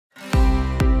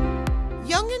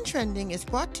Young and Trending is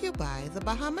brought to you by the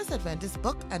Bahamas Adventist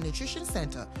Book and Nutrition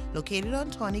Center, located on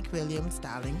Tony Williams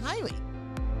Darling Highway.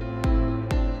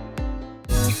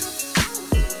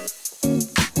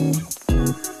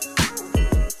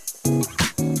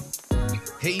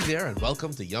 Hey there, and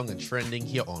welcome to Young and Trending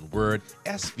here on Word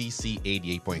SBC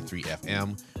 88.3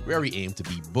 FM, where we aim to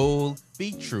be bold,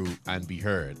 be true, and be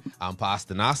heard. I'm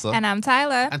Pastor Nasser. And I'm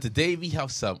Tyler. And today we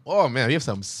have we have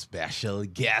some special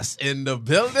guests in the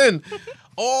building,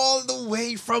 all the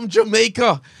way from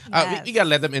Jamaica. Yes. We got to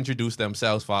let them introduce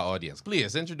themselves for our audience.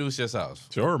 Please, introduce yourselves.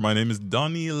 Sure. My name is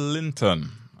Donnie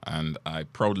Linton, and I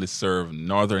proudly serve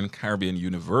Northern Caribbean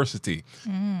University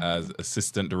as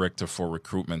Assistant Director for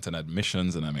Recruitment and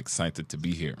Admissions, and I'm excited to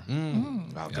be here.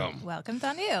 Welcome. Welcome,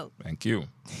 Daniel. Thank you.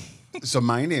 So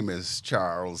my name is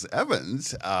Charles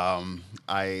Evans. I'm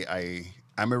a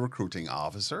recruiting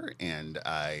officer, and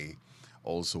I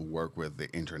also work with the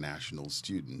international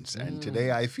students. And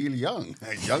today I feel young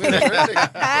and trending.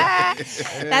 That's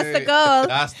the goal.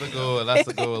 That's the goal. That's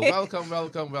the goal.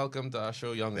 Welcome to our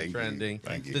show, Young and Thank you. Trending.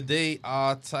 Thank you. Today,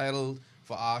 our title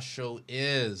for our show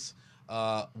is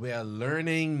Where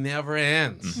Learning Never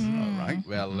Ends. All right.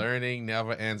 Where learning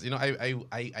never ends. You know,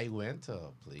 I went to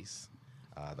a place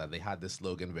that they had this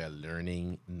slogan, where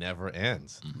learning never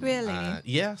ends. Really?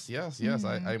 Yes.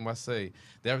 I must say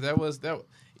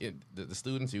the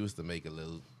students used to make a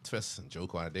little twist and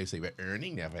joke on it. They say, "Well,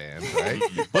 earning never ends, right?"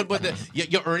 but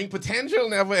your earning potential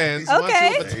never ends.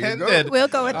 Okay. Once you've There you go. attended. We'll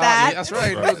go with that. Yeah, that's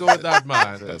right. We'll go with that,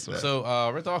 man. That's right. So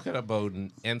we're talking about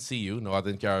NCU,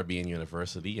 Northern Caribbean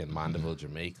University in Mandeville,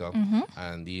 Jamaica,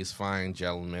 and these fine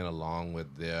gentlemen, along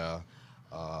with their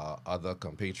other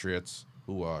compatriots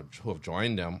who have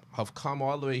joined them, have come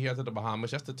all the way here to the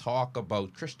Bahamas just to talk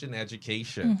about Christian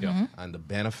education and the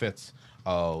benefits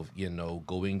of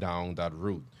going down that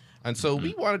route. And so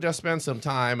we want to just spend some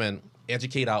time and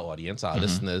educate our audience, our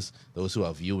listeners, those who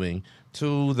are viewing,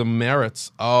 to the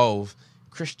merits of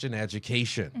Christian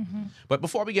education. But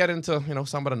before we get into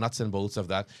some of the nuts and bolts of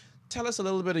that, tell us a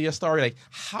little bit of your story. Like,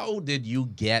 how did you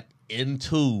get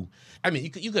into? I mean,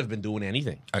 you could have been doing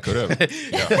anything. I could have.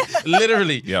 Yeah.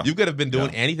 Literally, Yeah. you could have been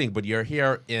doing Yeah. anything, but you're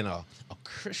here in a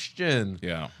Christian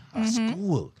Yeah.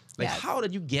 school. Like, Yes. how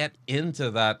did you get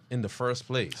into that in the first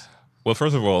place? Well,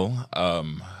 first of all,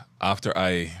 after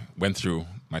I went through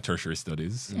my tertiary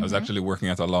studies, I was actually working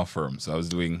at a law firm. So I was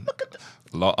doing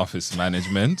law office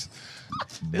management.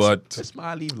 But It's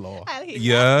my leave law.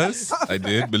 yes, I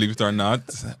did, believe it or not.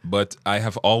 But I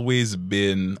have always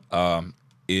been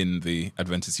in the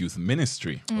Adventist Youth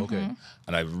Ministry. Okay.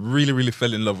 And I really, really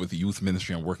fell in love with the youth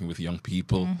ministry and working with young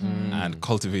people and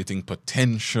cultivating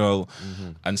potential.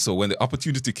 And so when the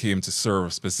opportunity came to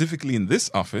serve specifically in this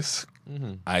office,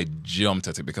 I jumped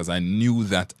at it because I knew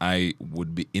that I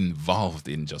would be involved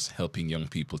in just helping young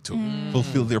people to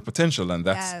fulfill their potential. And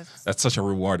that's such a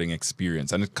rewarding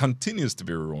experience. And it continues to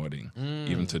be rewarding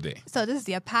even today. So this is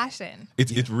your passion.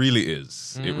 It really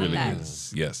is. It really Nice.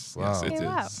 is. Yes. Wow. Yes, it Okay,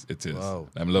 wow. is. It is. Wow.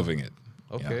 I'm loving it.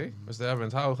 Okay. Mr.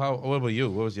 Evans, how what about you?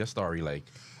 What was your story like?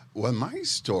 Well, my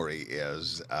story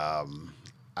is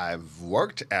I've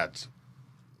worked at,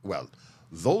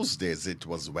 those days it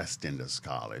was West Indies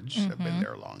College. I've been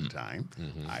there a long time.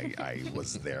 I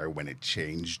was there when it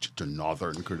changed to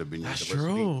Northern Caribbean University.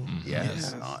 true.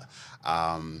 Yes.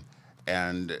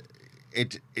 And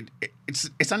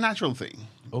it's a natural thing.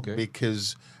 Okay.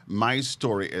 Because my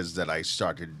story is that I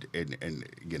started in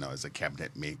as a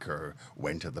cabinet maker,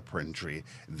 went to the printry,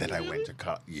 then I went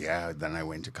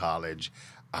to college.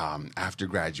 After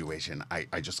graduation,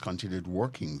 I just continued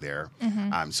working there.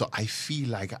 So I feel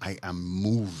like I am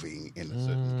moving in a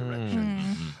certain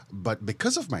direction. But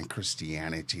because of my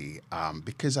Christianity,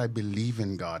 because I believe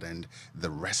in God and the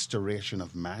restoration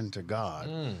of man to God,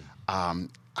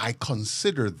 I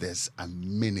consider this a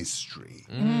ministry.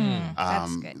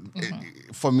 That's good.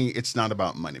 For me, it's not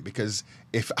about money, because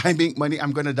if I make money,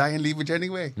 I'm going to die and leave it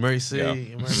anyway. Mercy. Yeah.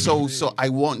 Mercy. So I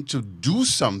want to do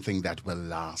something that will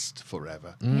last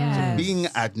forever. Yes. Being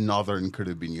at Northern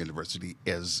Caribbean University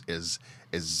is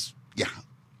it's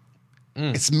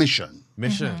mission.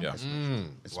 Mission. Yeah.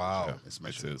 It's Wow. mission. It's It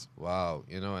mission. is. Wow,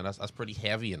 and that's pretty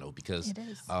heavy, because It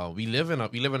is. we live in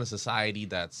a society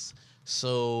that's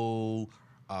so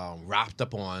wrapped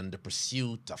up on the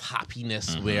pursuit of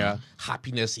happiness, where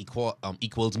happiness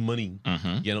equals money,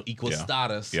 equals Yeah.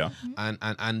 status, Yeah.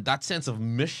 and that sense of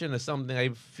mission is something I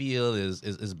feel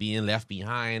is being left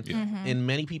behind in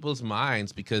many people's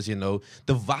minds, because you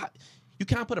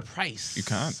can't put a price You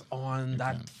can't. on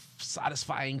that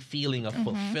satisfying feeling of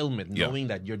fulfillment, Yeah. knowing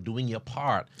that you're doing your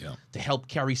part Yeah. to help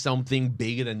carry something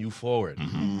bigger than you forward.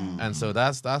 And so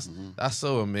that's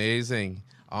so amazing.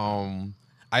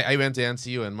 I went to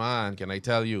NCU, and man, can I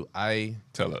tell you,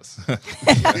 Tell us.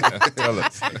 Tell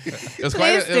us. it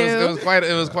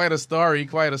was quite a story.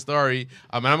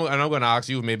 And I'm going to ask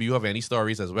you, maybe you have any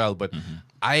stories as well. But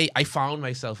I found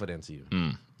myself at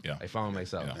NCU. Yeah. I found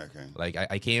myself. Yeah. Okay. Like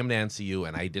I came to NCU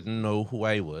and I didn't know who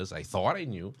I was. I thought I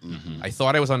knew. I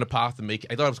thought I was on the path to make.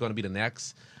 I thought I was going to be the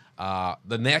next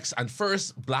and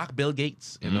first Black Bill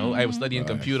Gates. You know, I was studying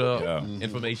computer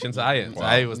information science. Wow.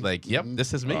 I was like, "Yep,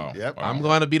 this is me. Wow. Yep. I'm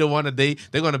going to be the one that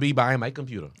they're going to be behind my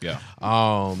computer." Yeah.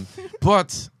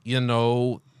 But you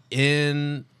know,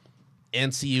 in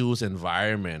NCU's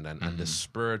environment and the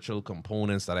spiritual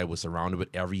components that I was surrounded with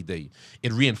every day,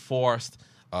 it reinforced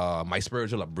my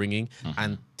spiritual upbringing,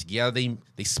 and together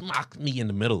they smacked me in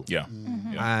the middle. Yeah.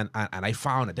 And I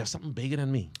found that there's something bigger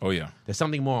than me. Oh, yeah. There's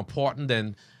something more important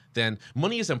than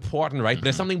money is important, right? But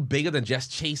there's something bigger than just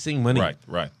chasing money.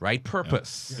 Right.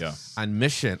 Purpose Yeah. and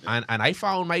mission. And I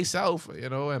found myself, you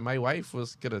know, and my wife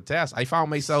was gonna attest, I found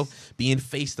myself being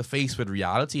face to face with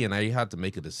reality, and I had to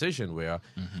make a decision where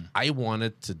I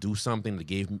wanted to do something that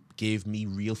gave me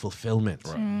real fulfillment.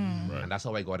 Right. And that's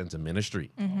how I got into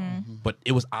ministry. But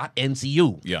it was at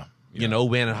NCU. Yeah. You know,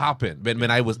 when it happened, when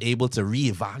I was able to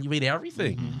reevaluate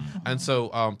everything. And so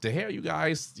to hear you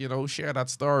guys, you know, share that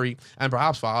story, and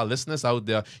perhaps for our listeners out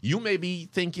there, you may be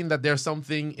thinking that there's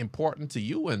something important to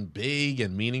you and big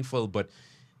and meaningful, but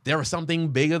there is something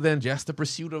bigger than just the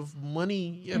pursuit of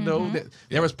money. You know,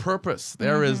 there is purpose.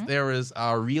 There is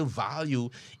a real value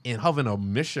in having a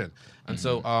mission. And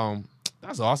so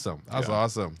that's awesome. That's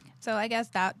awesome. So I guess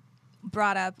that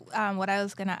brought up what I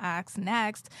was going to ask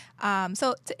next.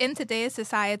 In today's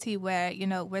society where, you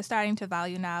know, we're starting to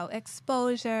value now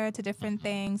exposure to different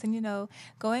things and, you know,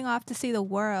 going off to see the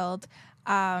world,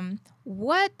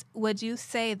 what would you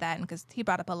say then, because he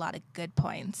brought up a lot of good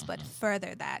points, but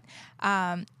further that,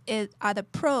 are the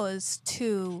pros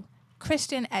to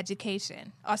Christian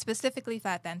education, or specifically for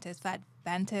Adventist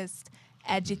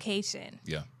education?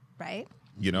 Yeah. Right?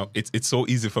 You know, it's so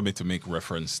easy for me to make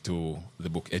reference to the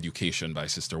book Education by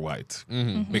Sister White,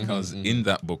 because in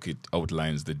that book it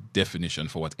outlines the definition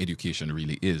for what education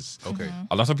really is. Okay.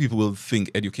 A lot of people will think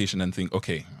education and think,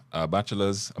 okay, a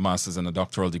bachelor's, a master's, and a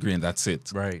doctoral degree, and that's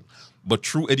it. Right. But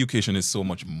true education is so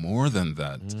much more than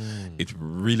that. It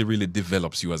really, really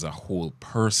develops you as a whole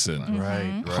person.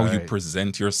 Right. How you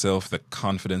present yourself, the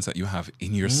confidence that you have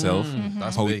in yourself,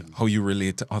 That's how, big. how you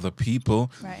relate to other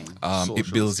people. Right.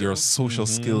 It builds your social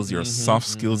skills, your soft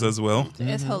skills as well.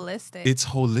 It's holistic. It's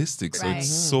holistic. So Right. it's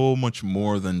so much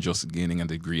more than just gaining a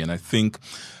degree. And I think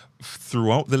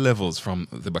throughout the levels, from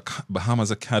the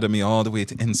Bahamas Academy all the way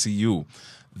to NCU,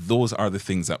 those are the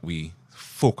things that we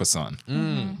focus on,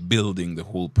 building the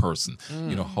whole person.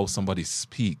 You know, how somebody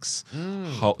speaks,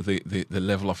 how the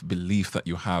level of belief that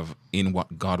you have in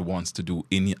what God wants to do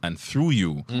in and through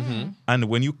you. And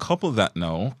when you couple that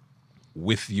now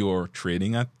with your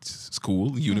training at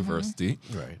school, university,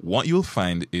 what you'll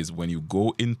find is when you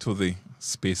go into the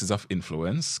spaces of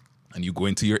influence and you go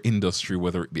into your industry,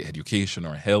 whether it be education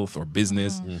or health or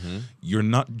business, you're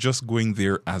not just going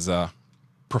there as a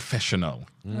professional.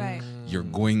 Right. You're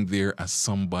going there as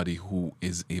somebody who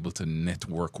is able to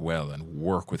network well and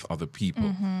work with other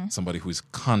people, somebody who is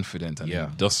confident and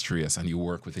industrious, and you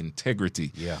work with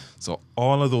integrity. Yeah. So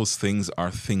all of those things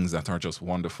are things that are just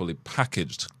wonderfully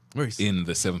packaged Very in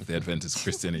the Seventh-day Adventist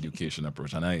Christian education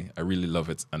approach. And I really love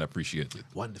it and appreciate it.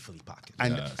 Wonderfully packaged.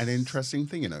 And Yes. an interesting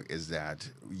thing, you know, is that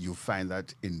you find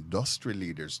that industry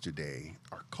leaders today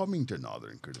are coming to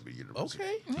Northern Caribbean University.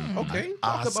 Okay.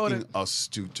 Talk about Asking it. us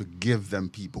to give them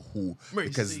people who, Mercy.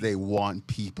 because they want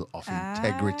people of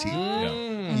integrity,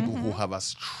 people who have a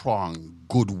strong,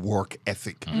 good work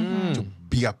ethic to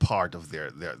be a part of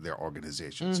their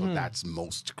organization. So that's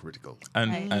most critical.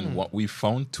 And Right. and what we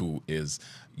found too is,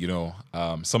 you know,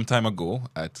 some time ago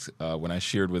at when I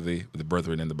shared with the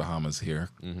brethren in the Bahamas here,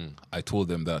 I told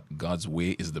them that God's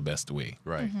way is the best way.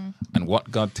 Right. And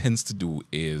what God tends to do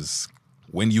is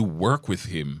when you work with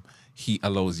Him, He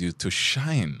allows you to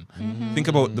shine. Think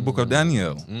about the book of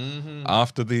Daniel.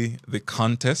 After the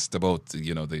contest about,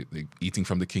 you know, the eating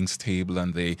from the king's table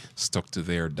and they stuck to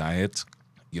their diet,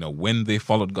 you know, when they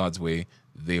followed God's way,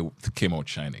 they came out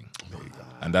shining.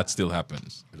 And that still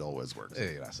happens. It always works.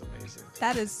 Hey, that's amazing.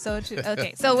 That is so true.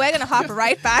 Okay, so we're going to hop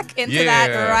right back into Yeah,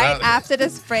 that right that- after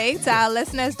this break. To our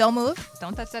listeners, don't move.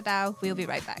 Don't touch the dial. We'll be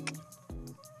right back.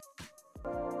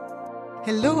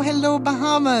 Hello,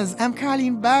 Bahamas. I'm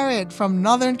Carleen Barrett from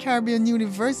Northern Caribbean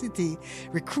University,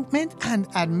 Recruitment and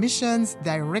Admissions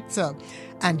Director.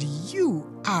 And you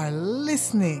are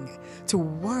listening to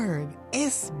Word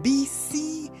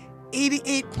SBC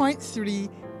 88.3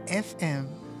 FM.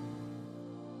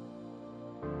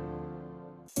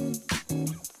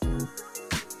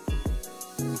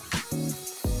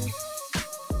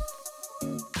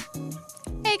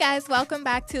 Hey guys, welcome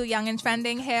back to Young and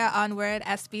Trending here on Word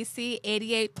SBC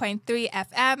 88.3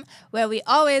 FM, where we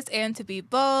always aim to be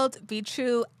bold, be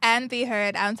true, and be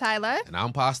heard. I'm Tyler. And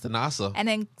I'm Pastor Nasa. And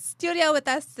in studio with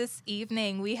us this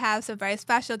evening, we have some very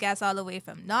special guests all the way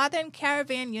from Northern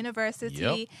Caribbean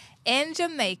University in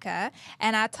Jamaica.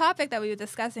 And our topic that we were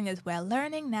discussing is where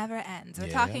learning never ends. We're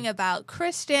talking about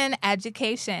Christian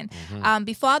education.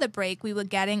 Before the break, we were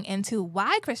getting into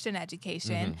why Christian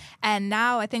education. And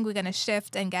now I think we're going to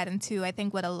shift and get into, I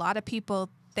think, what a lot of people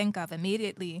think of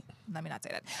immediately, let me not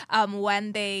say that,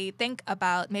 when they think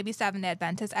about maybe Seventh-day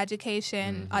Adventist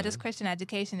education or just Christian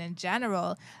education in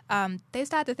general, they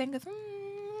start to think of,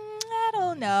 I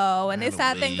don't know. And they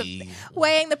start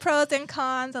weighing the pros and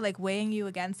cons, or like weighing you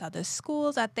against other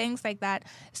schools or things like that.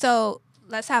 So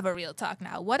let's have a real talk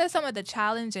now. What are some of the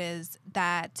challenges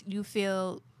that you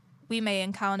feel we may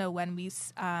encounter when we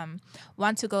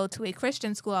want to go to a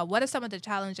Christian school? Or what are some of the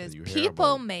challenges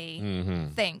people may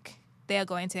think they're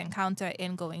going to encounter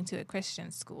in going to a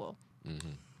Christian school?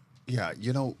 Yeah,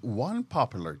 you know, one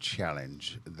popular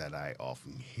challenge that I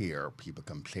often hear people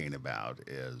complain about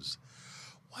is,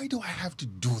 why do I have to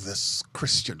do this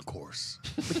Christian course?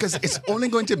 Because it's only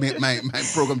going to make my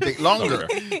program take longer.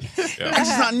 And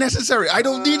it's not necessary. I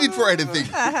don't need it for anything.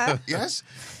 Yes?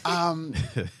 And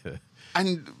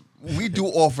we do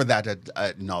offer that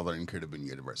at Northern Caribbean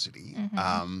University.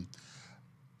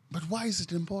 But why is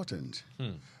it important?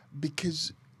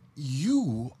 Because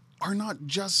you are not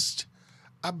just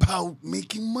about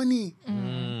making money.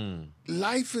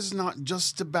 Life is not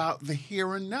just about the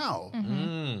here and now.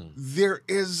 There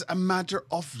is a matter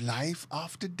of life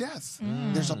after death.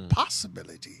 There's a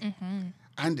possibility.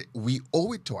 And we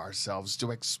owe it to ourselves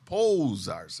to expose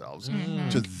ourselves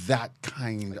to that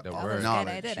kind of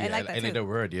knowledge. I like that I need too. a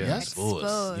word, yeah. Yes?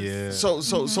 Expose. Yeah.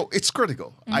 So it's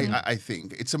critical. I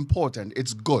think it's important.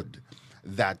 It's good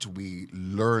that we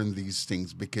learn these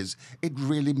things because it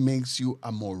really makes you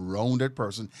a more rounded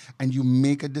person, and you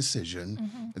make a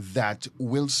decision that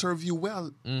will serve you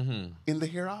well in the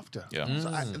hereafter.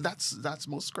 So that's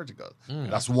most critical.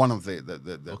 That's one of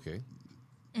the Okay.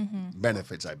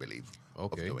 benefits, I believe,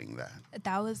 of Okay. doing that.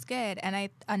 That was good. And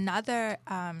another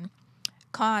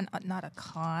con, not a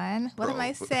con. What am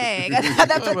I saying?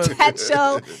 Another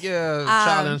potential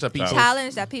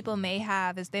challenge that people may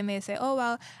have is they may say, oh,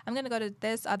 well, I'm going to go to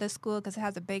this other school because it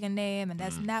has a bigger name and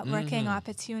there's networking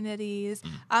opportunities.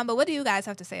 But what do you guys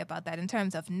have to say about that in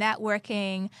terms of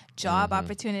networking, job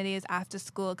opportunities after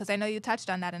school? Because I know you touched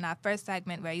on that in our first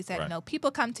segment where you said,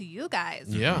 people come to you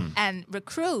guys and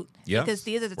recruit because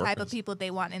these are the type of people they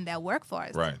want in their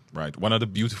workforce. Right. One of the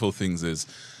beautiful things is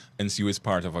NCU is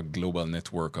part of a global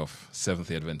network of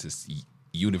Seventh-day Adventist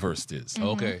universities.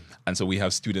 Okay. And so we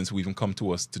have students who even come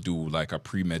to us to do like a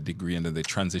pre-med degree, and then they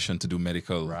transition to do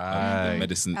medical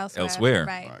medicine elsewhere.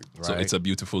 Right. So it's a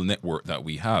beautiful network that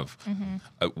we have.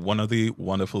 One of the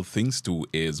wonderful things too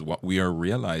is what we are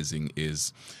realizing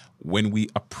is when we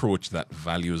approach that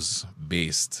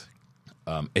values-based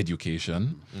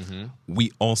education,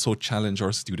 we also challenge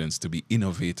our students to be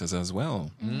innovators as well.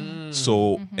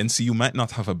 So NCU might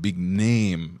not have a big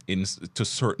name to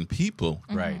certain people,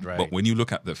 Right. but when you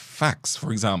look at the facts,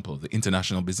 for example, the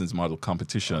International Business Model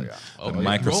Competition, the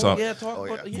Microsoft,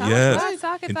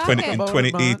 in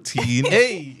 2018,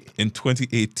 in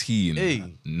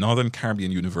 2018, Northern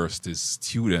Caribbean University's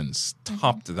students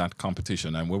topped that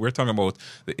competition. And when we're talking about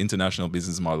the International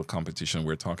Business Model Competition,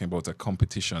 we're talking about a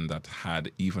competition that had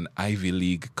even Ivy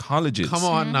League colleges. Come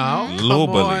on now.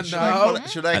 Globally.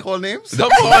 Should I call names?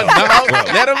 Come on now.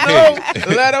 Let them know.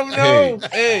 Let them know.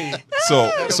 Hey.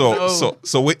 So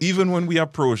even when we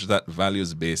approach that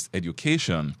values-based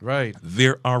education,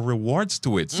 there are rewards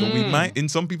to it. So we might, in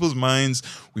some people's minds,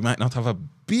 we might not have a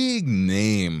big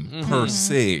name per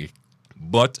se,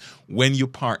 but when you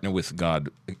partner with God,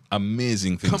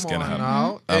 amazing things can happen.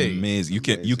 Now. Amazing.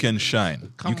 You can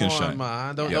shine. Come you can on, shine.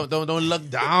 man. Don't look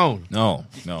down. No.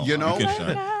 You know, you can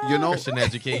shine. you know, Christian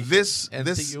education. this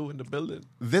NCU in the building.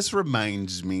 this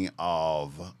reminds me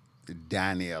of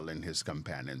Daniel and his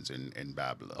companions in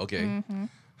Babylon. Okay.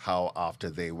 How after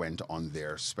they went on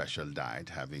their special diet,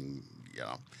 having,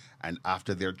 and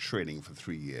after their training for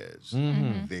 3 years,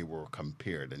 they were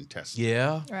compared and tested.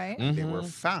 Yeah. Right. They were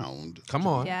found Come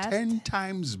on. Yes. 10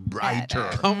 times brighter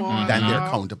Come on than their now.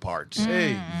 counterparts.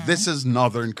 Hey. This is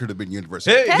Northern Caribbean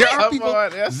University. Hey, there are come people.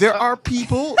 on, yes, there sir. are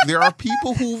people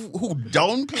who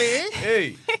downplay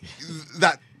Hey.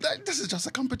 that this is just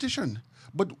a competition.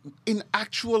 But in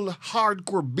actual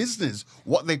hardcore business,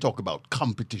 what they talk about,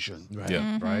 competition. Right.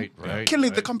 Yeah. Right.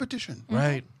 Killing the competition.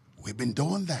 Right. We've been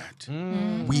doing that.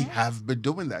 We have been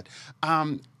doing that.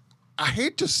 I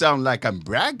hate to sound like I'm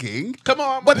bragging. Come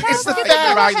on, But man. it's the It's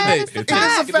fact. bragging today. It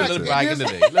is the fact. Little bragging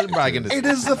today. Little bragging today. It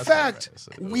is the fact.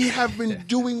 We have been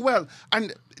doing well.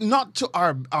 And not to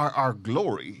our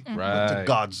glory, but to Right.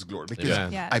 God's glory. Because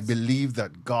Amen. Yes. I believe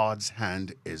that God's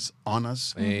hand is on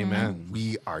us. Amen.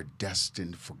 We are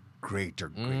destined for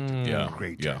greater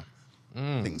Yeah.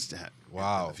 things to happen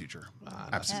Wow. in the future.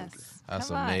 Absolutely. Yes. That's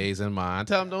Come on. amazing, man.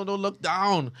 Tell them don't look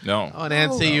down No. on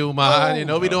NCU, man. No. You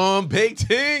know we doing big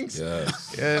things.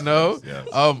 Yes. You know. Yes.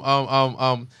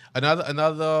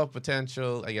 Another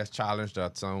potential, I guess, challenge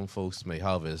that some folks may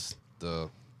have is the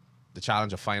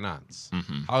challenge of finance.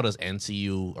 How does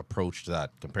NCU approach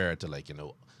that compared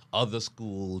to other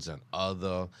schools and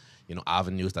other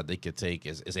avenues that they could take?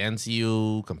 Is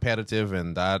NCU competitive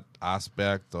in that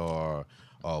aspect or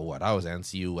what? How is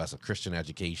NCU as a Christian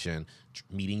education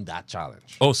meeting that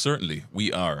challenge? Oh, certainly,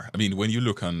 we are. I mean, when you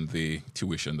look on the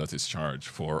tuition that is charged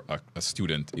for a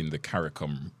student in the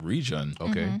CARICOM region,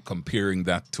 comparing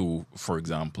that to, for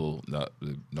example, the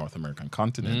North American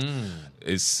continent,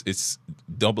 it's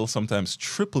double, sometimes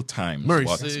triple times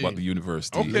Mercy. what the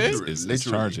university Okay. is Literally.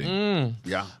 charging.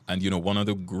 Yeah. And, one of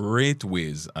the great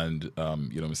ways, and,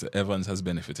 Mr. Evans has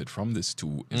benefited from this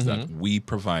too, is that we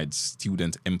provide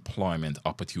student employment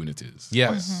opportunities.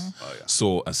 Yes.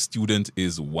 So a student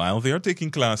is, while they are taking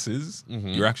classes,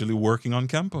 you're actually working on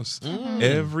campus.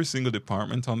 Every single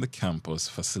department on the campus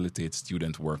facilitates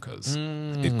student workers.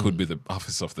 It could be the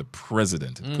office of the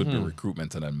president. It could be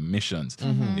recruitment and admissions.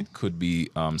 It could be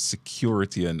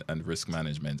security and risk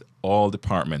management, all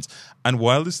departments. And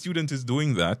while the student is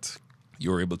doing that,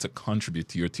 you're able to contribute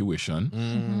to your tuition,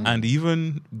 and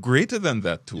even greater than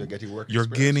that too, You're getting work you're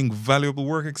experience. gaining valuable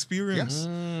work experience.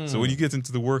 So when you get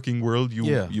into the working world,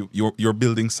 you're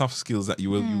building soft skills that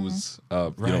you will use,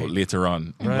 later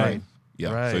on in Right. life. Yeah,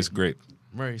 Right. so it's great.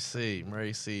 Mercy,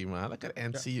 man. Look at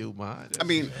NCU, man. I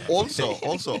mean, also,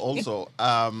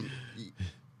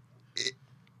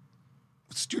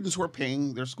 students who are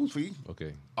paying their school fee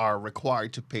Okay. are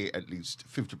required to pay at least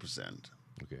 50%.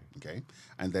 Okay. Okay,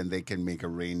 and then they can make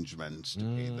arrangements to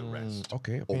pay the rest.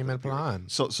 Okay. A over payment the period. plan.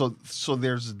 So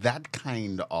there's that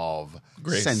kind of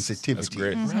Grace. sensitivity. That's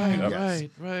great. Right. Yes.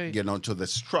 Right. To the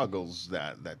struggles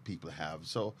that people have.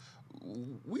 So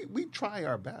we try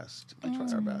our best. We try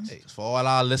our best. Hey, for all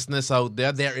our listeners out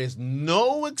there is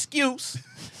no excuse,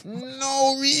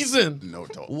 no reason No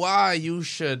talk. why you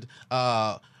should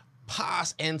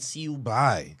pass NCU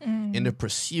by in the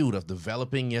pursuit of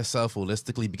developing yourself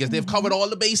holistically because they've covered all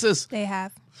the bases. They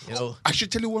have. You know. I should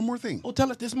tell you one more thing. Oh,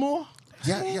 tell us this more.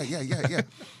 Yeah.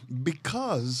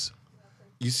 Because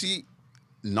you see,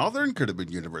 Northern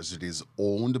Caribbean University is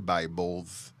owned by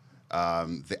both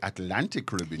the Atlantic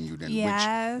Caribbean Union,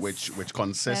 Yes. which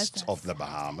consists Yes. of the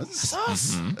Bahamas,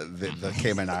 the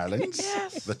Cayman Islands,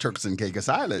 the Turks and Caicos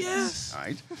Islands,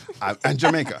 right, and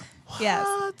Jamaica.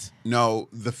 Yes. Now,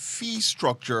 the fee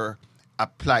structure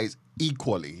applies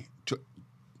equally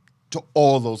to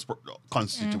all those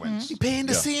constituents. Paying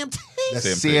the same thing. The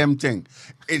Same same thing.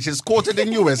 It is quoted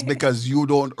in US because you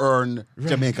don't earn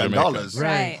Jamaican dollars.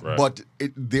 Right. But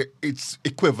it's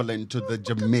equivalent to the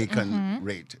Jamaican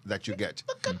rate that you get.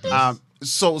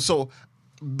 So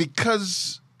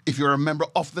because if you're a member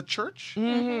of the church,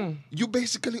 you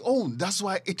basically own. That's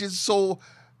why it is so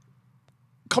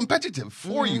competitive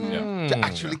for you to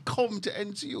actually come to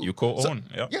NCU. You co-own.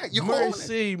 So, yeah, you co-own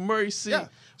it. Mercy. Yeah.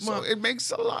 So Man, it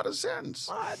makes a lot of sense.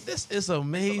 this is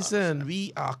amazing.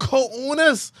 We are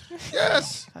co-owners.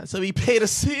 Yes. So we pay the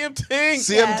same thing.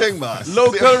 Same Yes. thing, man.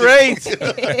 Local Same rates.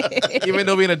 Even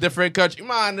though we're in a different country.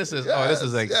 Man, this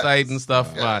is exciting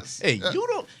stuff, man. Yes. Hey,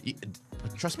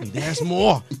 trust me, there's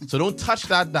more. So don't touch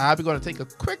that dial. We're going to take a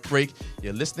quick break.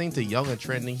 You're listening to Young and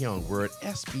Trending here on Word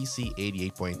SBC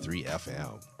 88.3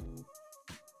 FM.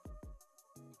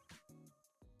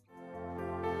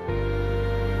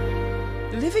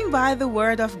 Living by the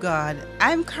Word of God,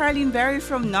 I'm Carlene Berry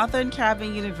from Northern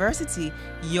Caribbean University,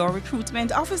 your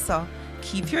recruitment officer.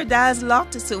 Keep your dials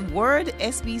locked to Word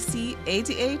SBC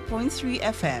 88.3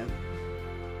 FM.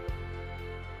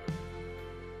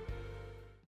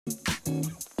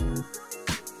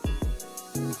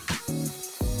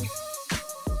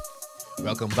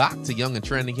 Welcome back to Young and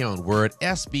Trending here on Word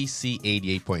SBC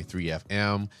 88.3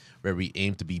 FM, where we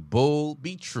aim to be bold,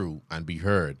 be true, and be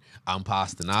heard. I'm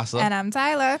Pastor Nasa. And I'm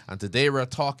Tyler. And today we're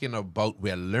talking about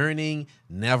where learning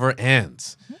never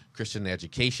ends, Christian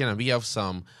education. And we have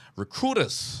some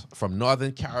recruiters from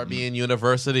Northern Caribbean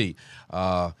University.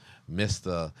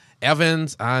 Mr.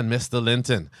 Evans and Mr.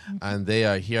 Linton. And they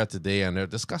are here today, and they're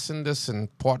discussing this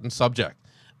important subject.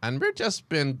 And we've just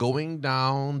been going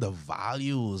down the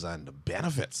values and the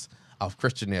benefits of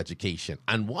Christian education.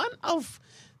 And one of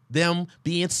them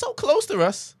being so close to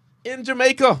us in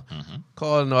Jamaica,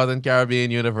 called Northern Caribbean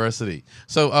University.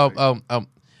 So,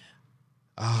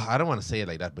 I don't want to say it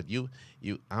like that, but I don't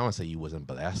want to say you wasn't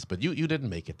blessed, but you didn't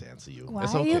make it to NCU. Why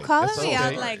it's are okay. you calling It's me okay.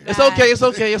 out like that? It's okay. It's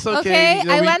okay. It's okay. Okay, You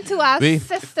know, I went to our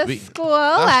sister school,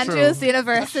 that's Andrews true.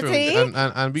 University. That's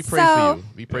true. And we pray So, for you.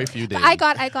 We pray for you, Dave. I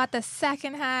got the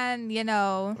secondhand,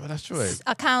 Well, that's true.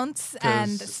 accounts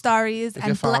and 'Cause stories it's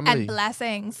your and family.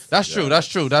 blessings. That's true. That's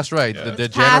true. That's right. The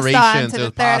Passed on generations to the is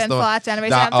third passed and on. fourth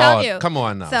generation. I'm telling you. Come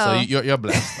on now. So, So- you're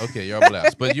blessed. Okay, you're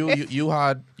blessed. But you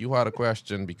had a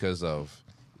question because of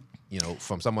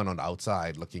from someone on the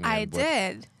outside looking. I in, but-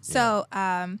 did. So,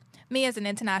 me as an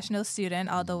international student,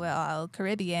 although we're all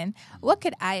Caribbean, what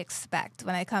could I expect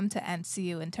when I come to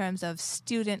NCU in terms of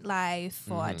student life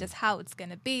or just how it's going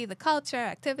to be, the culture,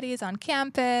 activities on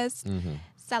campus?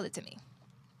 Sell it to me.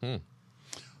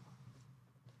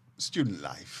 Student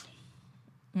life.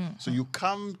 So you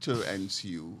come to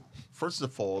NCU. First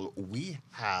of all, we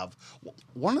have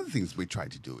one of the things we try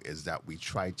to do is that we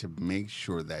try to make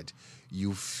sure that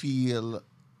you feel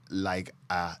like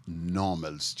a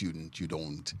normal student. You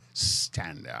don't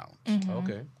stand out.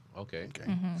 Okay.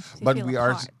 But feel we a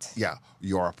are, part.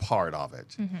 you're a part of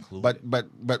it.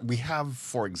 But we have,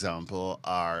 for example,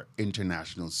 our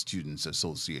International Students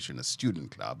Association, a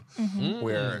student club,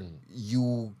 where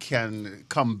you can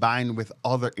combine with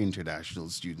other international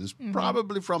students,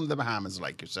 probably from the Bahamas,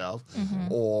 like yourself,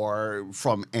 or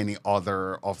from any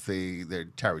other of the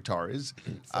territories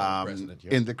president,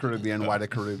 yeah. in the Caribbean, wider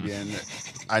Caribbean,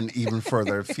 and even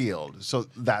further afield. So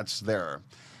that's there.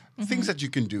 Things that you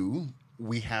can do.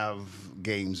 We have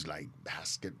games like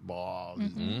basketball,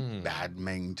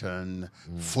 badminton,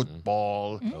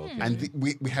 football, and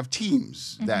we have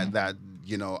teams that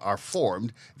are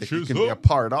formed that you can be a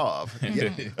part of. Yeah.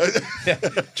 Do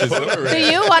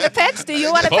you want to pitch? Do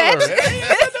you want to pitch?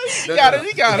 You got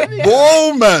it.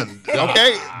 Bowman,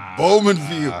 okay? Bowman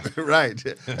View, right?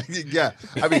 Yeah,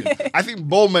 I mean, I think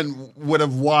Bowman would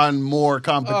have won more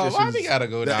competitions. Oh, why we gotta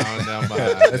go down?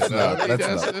 That's not.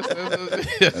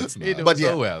 But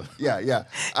so well. Yeah.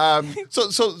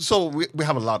 So we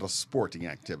have a lot of sporting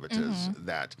activities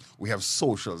that we have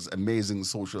socials, amazing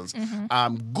socials,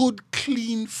 good,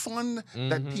 clean fun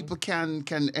that people can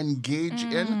engage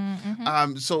in.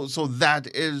 So that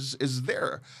is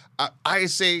there. I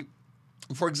say,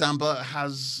 for example,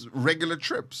 has regular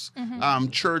trips,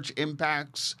 church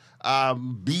impacts,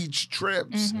 beach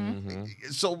trips.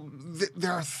 So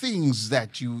there are things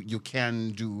that you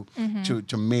can do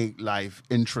to make life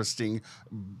interesting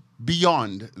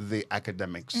beyond the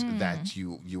academics that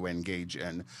you engage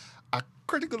in. A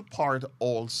critical part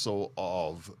also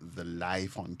of the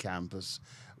life on campus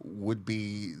would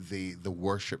be the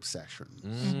worship sessions.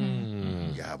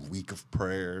 You have week of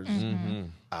prayers.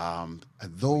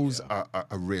 Those are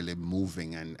really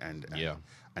moving and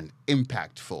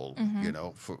impactful,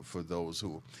 for those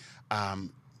who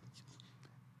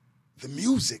the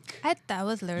music. That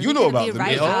was literally You know gonna about be the right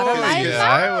music. out of my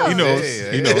mouth. He knows.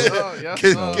 He knows.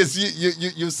 Because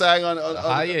you sang on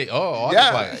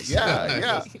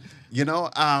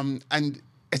Yeah. And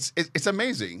it's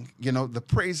amazing. The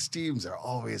praise teams are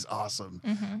always awesome.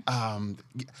 I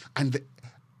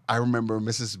remember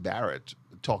Mrs. Barrett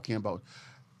talking about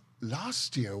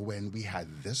last year when we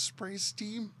had this praise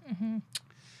team.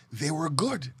 They were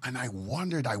good, and I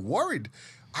worried.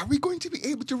 Are we going to be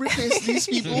able to replace these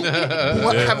people who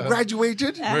have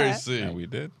graduated? Mercy. Yeah, we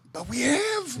did. But we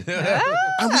have.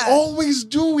 And we always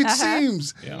do, it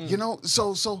seems. Yeah.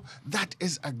 So that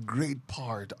is a great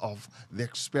part of the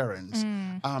experience.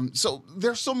 So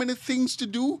there's so many things to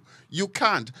do. You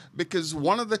can't, because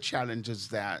one of the challenges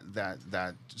that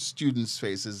students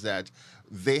face is that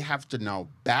they have to now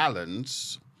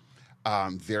balance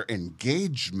their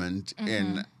engagement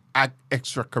in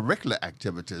extracurricular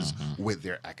activities with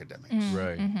their academics.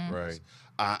 Right.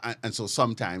 And so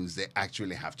sometimes they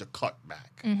actually have to cut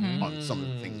back on some of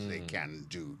the things they can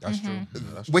do. That's true.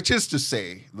 Which is to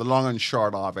say, the long and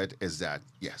short of it is that,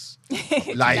 yes,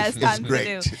 life That's is fun to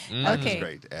great. do. Life Okay. is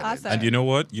great. Awesome. And you know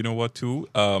what? You know what too?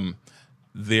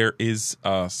 There is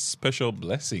a special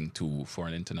blessing too for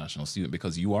an international student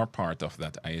because you are part of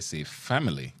that ISA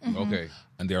family. Okay.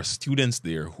 And there are students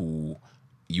there who,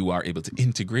 you are able to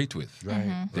integrate with.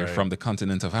 Right. They're Right. from the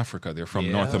continent of Africa. They're from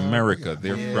Yeah. North America.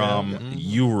 They're from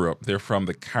Europe. They're from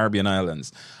the Caribbean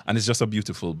islands. And it's just a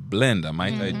beautiful blend. I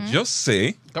might I just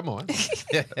say Come on.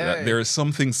 that there is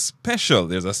something special.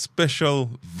 There's a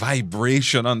special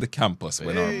vibration on the campus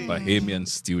when our Bahamian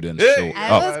students show I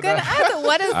up. was going to ask,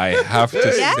 what is I have to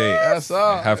Yes. say. Yes,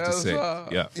 I have to yes, say. sir.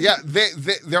 Yeah. Yeah,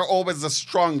 they're always the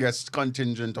strongest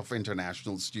contingent of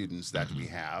international students that we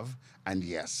have, and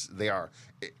yes, they are.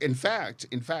 In fact,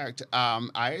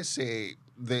 I say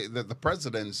the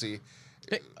presidency.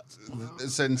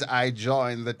 Since I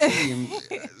joined the team,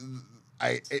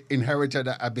 I inherited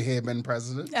a Bahamian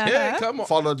president, Yeah, come on.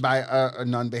 followed by a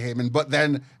non-Bahamian, but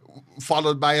then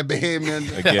followed by a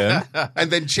Bahamian, Again. and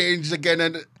then changed again,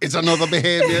 and it's another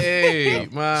Bahamian. Hey,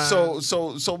 man. So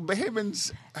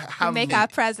Bahamians we have make the- our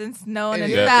presence known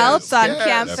and Yes, felt on yes,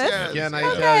 campus? yes. Can I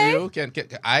Okay. tell you? Can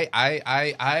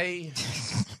I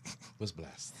was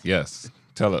blessed Yes.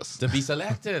 Tell us. to be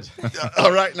selected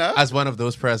All right now. as one of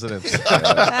those presidents.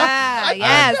 Ah,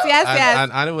 yes.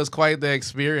 And it was quite the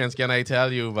experience, can I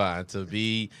tell you, man, to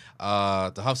be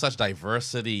to have such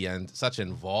diversity and such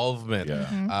involvement.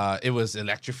 Yeah. It was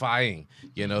electrifying,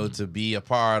 to be a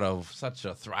part of such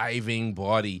a thriving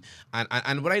body.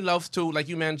 And what I loved too, like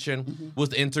you mentioned, was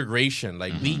the integration.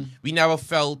 Like we never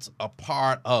felt a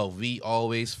part of. We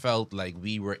always felt like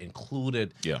we were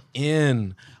included Yeah.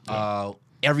 in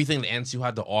everything the NCU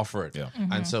had to offer. Yeah.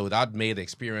 And so that made the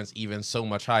experience even so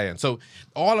much higher. And so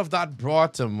all of that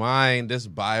brought to mind this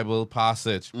Bible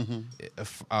passage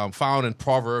found in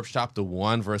Proverbs chapter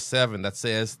 1, verse 7 that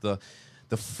says, the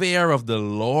fear of the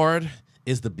Lord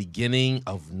is the beginning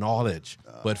of knowledge,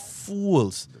 but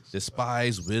fools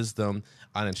despise wisdom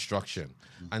and instruction.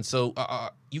 And so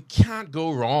you can't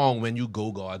go wrong when you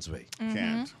go God's way.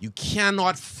 Can't. You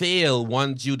cannot fail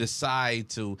once you decide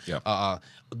to Yep.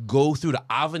 go through the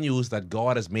avenues that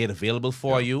God has made available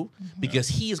for you, because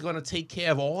He is going to take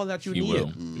care of all that you He need. will.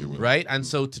 He will. Right? And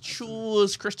so to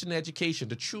choose Christian education,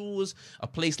 to choose a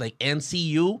place like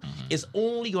NCU is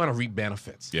only going to reap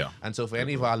benefits. Yeah. And so for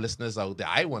any of our listeners out there,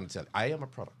 I want to tell you, I am a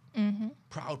product,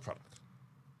 proud product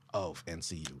of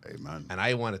NCU. Amen. And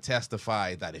I want to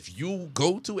testify that if you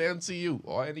go to NCU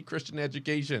or any Christian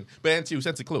education, but NCU,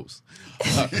 since it's close,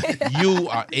 you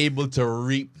are able to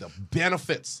reap the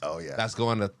benefits that's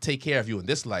going to take care of you in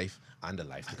this life and the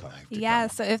life to come. Yeah,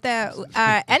 so if there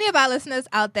are any of our listeners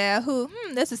out there who,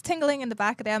 this is tingling in the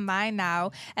back of their mind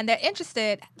now, and they're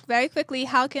interested, very quickly,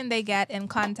 how can they get in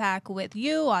contact with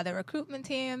you or the recruitment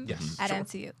team at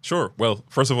NCU? Sure. Well,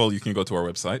 first of all, you can go to our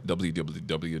website,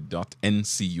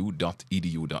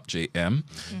 www.ncu.edu.jm.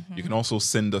 You can also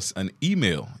send us an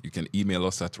email. You can email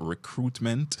us at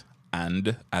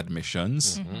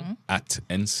recruitmentandadmissions at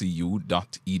ncu.edu.jm.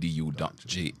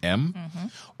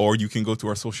 Or you can go to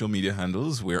our social media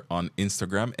handles. We're on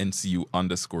Instagram,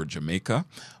 NCU_Jamaica.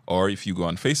 Or if you go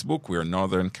on Facebook, we're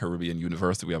Northern Caribbean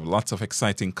University. We have lots of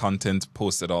exciting content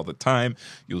posted all the time.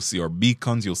 You'll see our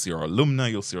beacons, you'll see our alumni,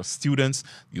 you'll see our students,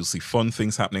 you'll see fun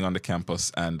things happening on the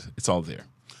campus, and it's all there.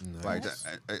 Right.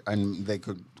 And they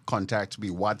could contact me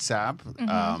WhatsApp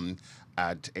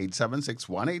at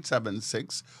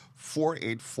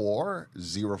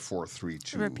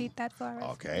 876-1876-484-0432. Repeat that for us.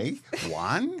 Okay.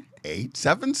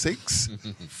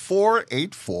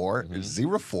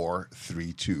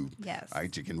 1-876-484-0432. Yes.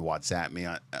 Right. You can WhatsApp me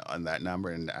on that number,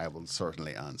 and I will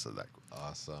certainly answer that.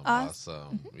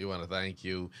 Awesome. We want to thank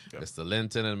you, Mr.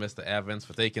 Linton and Mr. Evans,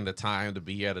 for taking the time to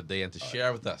be here today and to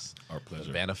share with us Our pleasure.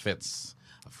 the benefits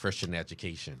of Christian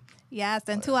education. Yes,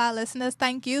 and to our listeners,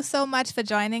 thank you so much for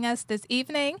joining us this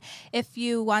evening. If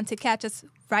you want to catch us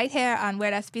right here on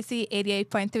Word SBC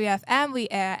 88.3 FM, we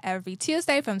air every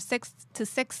Tuesday from 6 to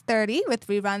 6:30 with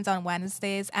reruns on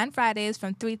Wednesdays and Fridays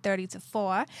from 3:30 to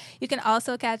 4. You can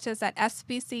also catch us at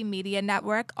SBC Media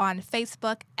Network on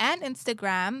Facebook and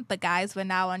Instagram. But guys, we're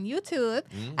now on YouTube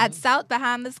at South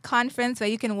Bahamas Conference, where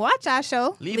you can watch our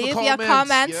show. Leave a your comment.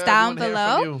 comments Yeah, down we wanna hear from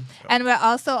below. you. And we're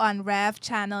also on Rev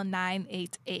Channel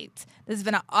 988. This has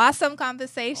been an awesome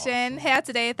conversation here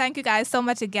today. Thank you guys so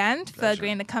much again for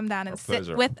agreeing to come down and sit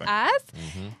pleasure. with Thank us.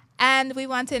 And we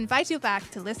want to invite you back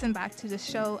to listen back to the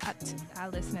show. To our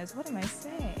listeners, what am I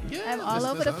saying? I'm all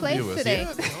over the place today.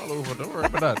 Yeah, all over. Don't worry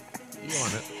about that. You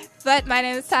on it. But my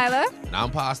name is Tyler, And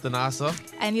I'm Pastor Nasa.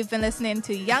 and you've been listening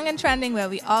to Young and Trending, where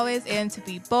we always aim to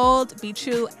be bold, be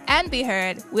true, and be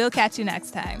heard. We'll catch you next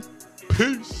time.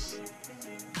 Peace.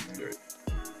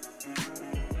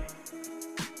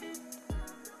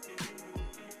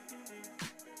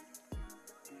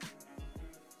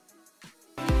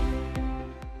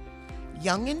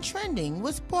 Young and Trending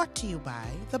was brought to you by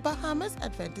the Bahamas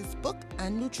Adventist Book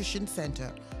and Nutrition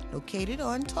Center, located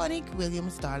on Tonic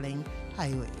Williams Darling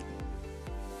Highway.